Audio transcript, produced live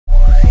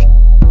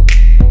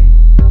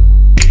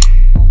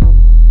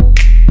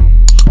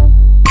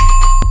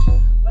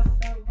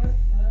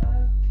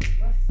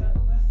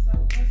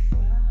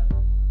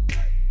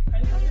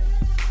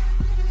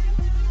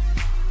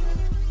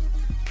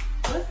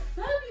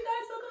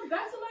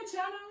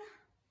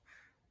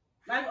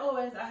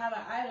always, I have an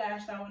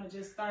eyelash that I want to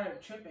just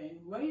start tripping.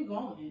 Where are you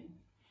going?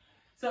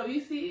 So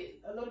you see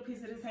a little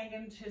piece of this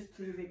hanging, just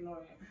please ignore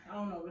it. I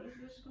don't know where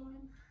this is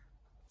going.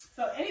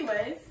 So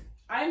anyways,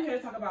 I'm here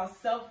to talk about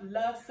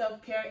self-love,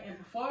 self-care, and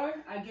before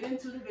I get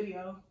into the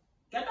video,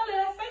 get the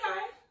list, say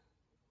hi.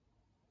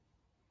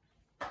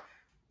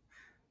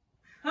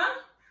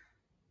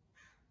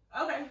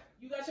 Huh? Okay,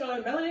 you got your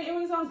melanin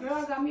earrings on? Girl,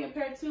 I got me a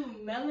pair too.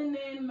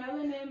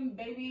 Melanin,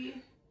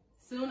 baby.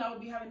 Soon I will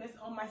be having this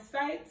on my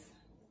site.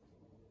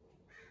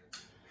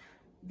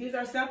 These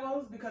are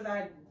samples because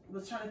I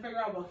was trying to figure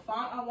out what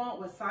font I want,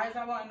 what size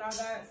I want, and all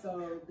that.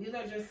 So these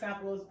are just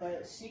samples,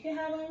 but she can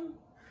have them.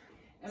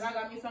 And I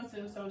got me some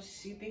too, so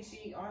she thinks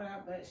she all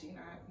that, but she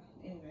not.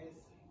 Anyways,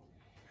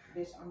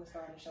 bitch, I'm the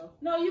star of the show.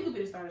 No, you could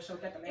be the star of the show.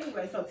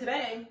 Anyway, so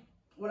today,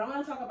 what I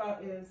want to talk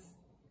about is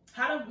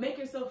how to make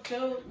yourself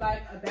feel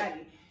like a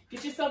baddie.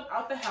 Get yourself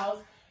out the house,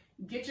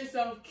 get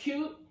yourself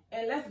cute,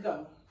 and let's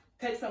go.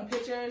 Take some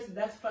pictures,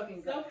 let's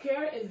fucking go.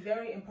 Self-care is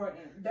very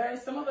important. There are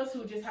some of us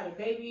who just had a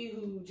baby,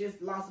 who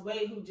just lost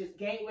weight, who just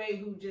gained weight,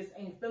 who just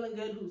ain't feeling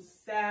good, who's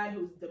sad,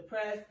 who's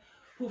depressed,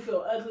 who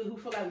feel ugly, who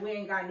feel like we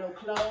ain't got no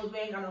clothes, we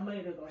ain't got no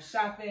money to go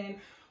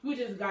shopping, we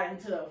just got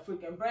into a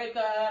freaking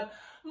breakup.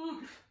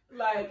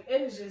 Like,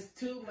 it is just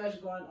too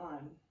much going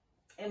on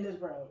in this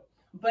world.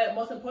 But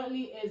most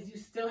importantly is you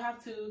still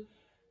have to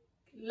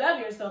love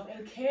yourself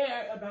and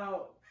care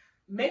about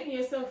making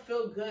yourself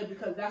feel good,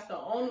 because that's the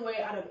only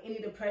way out of any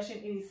depression,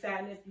 any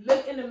sadness.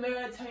 Look in the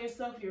mirror, tell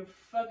yourself you're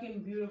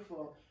fucking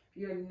beautiful,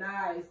 you're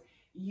nice,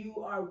 you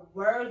are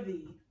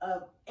worthy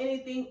of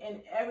anything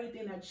and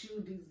everything that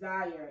you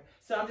desire.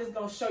 So I'm just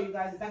going to show you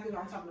guys exactly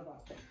what I'm talking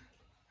about.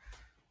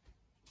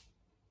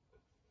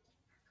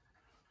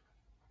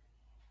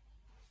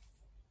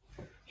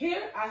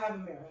 Here I have a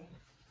mirror.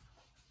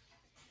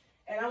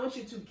 And I want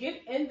you to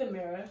get in the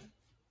mirror,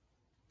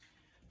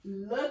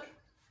 look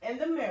in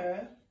the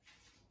mirror,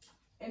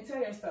 and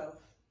tell yourself,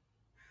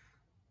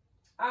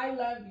 I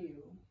love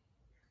you.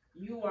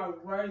 You are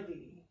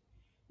worthy.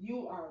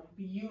 You are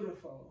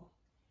beautiful.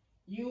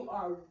 You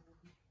are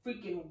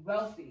freaking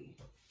wealthy.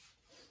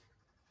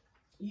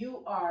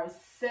 You are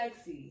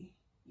sexy.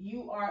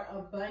 You are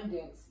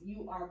abundant.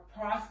 You are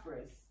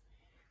prosperous.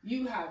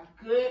 You have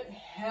good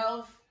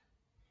health.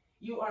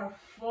 You are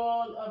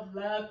full of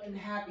love and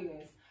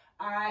happiness.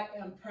 I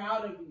am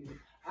proud of you.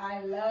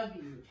 I love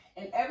you.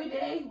 And every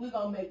day we're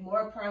going to make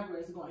more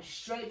progress. We're going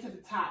straight to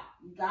the top.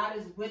 God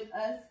is with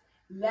us.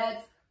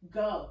 Let's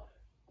go.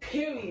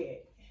 Period.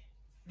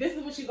 This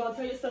is what you're going to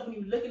tell yourself when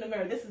you look in the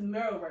mirror. This is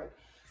mirror work.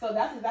 So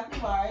that's exactly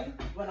why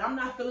when I'm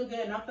not feeling good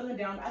and I'm feeling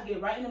down, I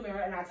get right in the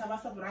mirror and I tell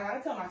myself what I got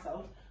to tell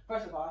myself,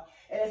 first of all.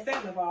 And then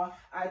second of all,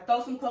 I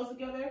throw some clothes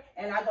together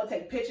and I go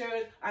take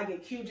pictures. I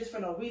get cute just for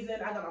no reason.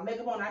 I got my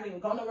makeup on. I didn't even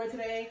go nowhere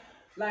today.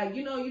 Like,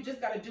 you know, you just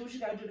got to do what you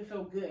got to do to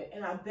feel good.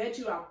 And I bet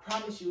you, I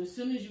promise you, as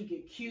soon as you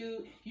get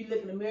cute, you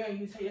look in the mirror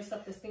and you tell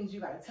yourself the things you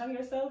got to tell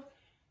yourself,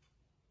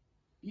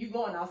 you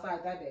going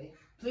outside that day.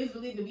 Please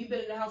believe that if you've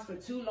been in the house for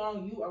too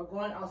long, you are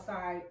going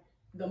outside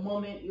the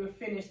moment you're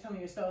finished telling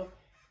yourself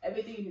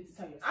everything you need to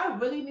tell yourself. I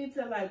really need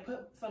to, like,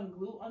 put some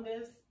glue on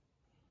this.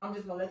 I'm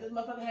just going to let this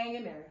motherfucker hang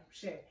in there.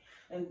 Shit.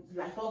 And,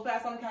 like, 4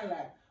 flats on the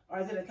Cadillac. Or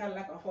is it a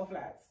Cadillac on 4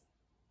 flats?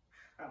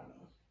 I don't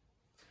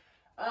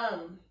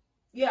know.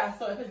 Yeah,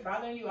 so if it's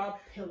bothering you, I'll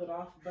peel it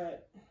off,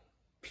 but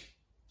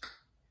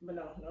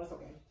no, it's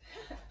okay.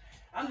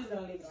 I'm just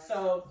gonna leave it on.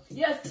 So,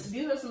 yes,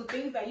 these are some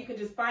things that you can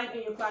just find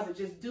in your closet.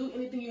 Just do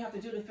anything you have to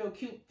do to feel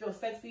cute, feel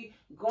sexy.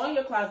 Go in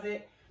your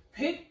closet,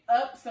 pick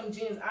up some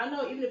jeans. I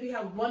know even if you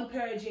have one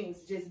pair of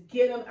jeans, just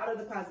get them out of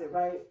the closet,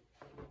 right?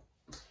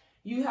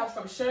 You have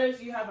some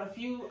shirts, you have a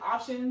few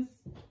options.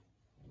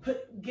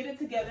 Get it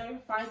together,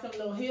 find some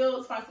little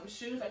heels, find some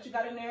shoes that you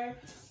got in there,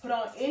 put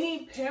on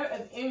any pair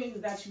of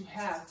earrings that you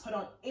have. Put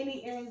on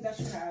any earrings that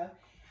you have.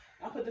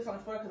 I put this on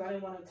the floor because I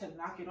didn't want it to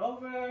knock it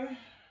over.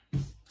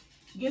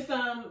 Get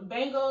some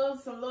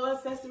bangles, some little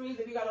accessories.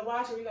 If you got a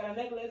watch or you got a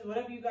necklace,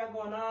 whatever you got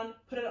going on,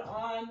 put it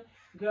on.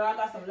 Girl, I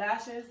got some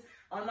lashes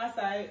on my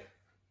site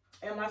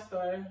and my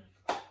store.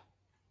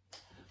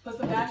 Put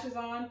some lashes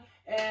on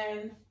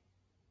and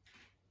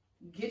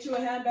get you a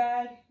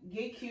handbag,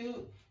 get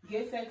cute,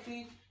 get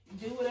sexy,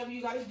 do whatever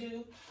you gotta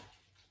do,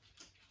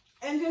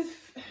 and just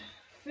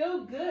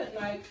feel good,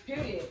 like,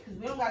 period. Because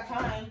we don't got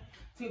time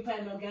to be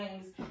playing no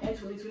games in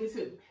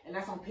 2022, and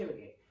that's on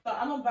period. So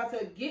I'm about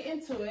to get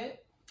into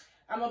it.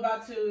 I'm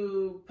about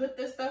to put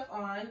this stuff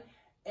on,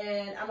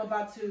 and I'm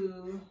about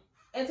to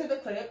enter the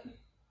clip,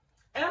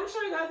 and I'm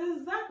showing you guys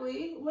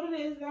exactly what it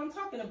is that I'm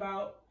talking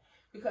about,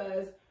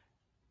 because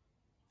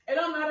it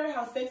don't matter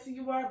how sexy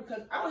you are,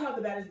 because I don't have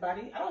the baddest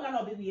body. I don't got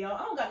no BBL.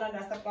 I don't got none of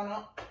that stuff going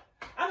on.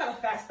 I got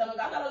a fat stomach.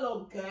 I got a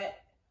little gut.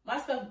 My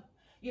stuff,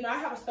 you know, I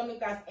have a stomach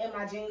that's in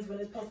my jeans when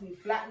it's supposed to be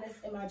flatness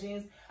in my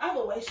jeans. I have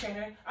a waist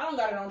trainer. I don't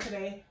got it on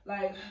today.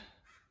 Like,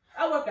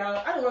 I work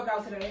out. I didn't work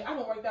out today. I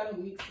haven't worked out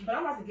in weeks, but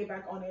I'm about to get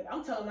back on it.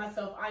 I'm telling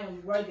myself I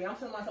am worthy. I'm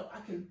telling myself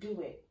I can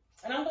do it,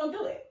 and I'm going to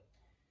do it.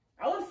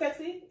 I want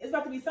sexy. It's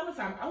about to be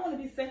summertime. I want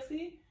to be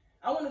sexy.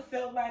 I want to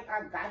feel like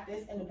I got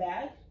this in the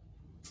bag.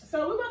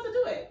 So we're about to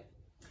do it.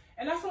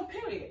 And that's on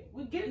period.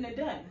 We're getting it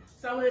done.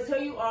 So I want to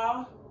tell you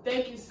all,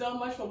 thank you so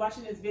much for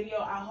watching this video.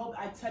 I hope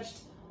I touched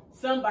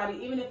somebody,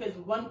 even if it's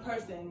one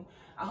person.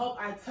 I hope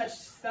I touched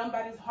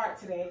somebody's heart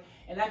today,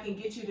 and I can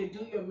get you to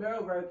do your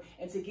mirror work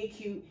and to get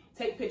cute,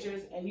 take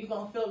pictures, and you're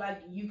going to feel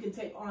like you can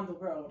take on the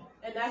world.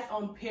 And that's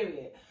on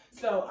period.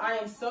 So I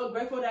am so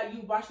grateful that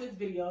you watched this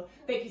video.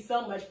 Thank you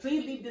so much.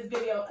 Please leave this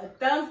video a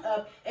thumbs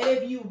up. And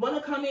if you want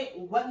to comment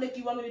what look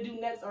you want me to do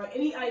next, or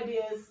any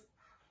ideas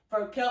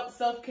for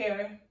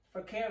self-care,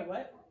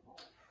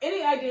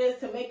 any ideas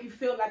to make you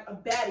feel like a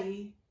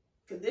baddie,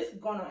 because this is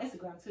going on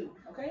Instagram too,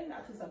 okay?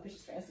 I took some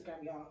pictures for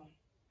Instagram, y'all.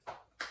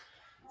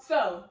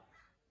 So,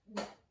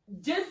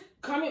 just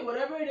comment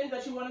whatever it is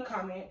that you want to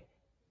comment.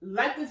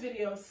 Like this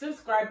video,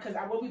 subscribe, because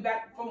I will be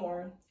back for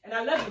more. And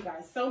I love you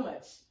guys so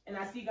much. And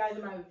I'll see you guys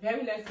in my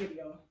very next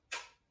video.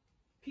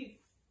 Peace.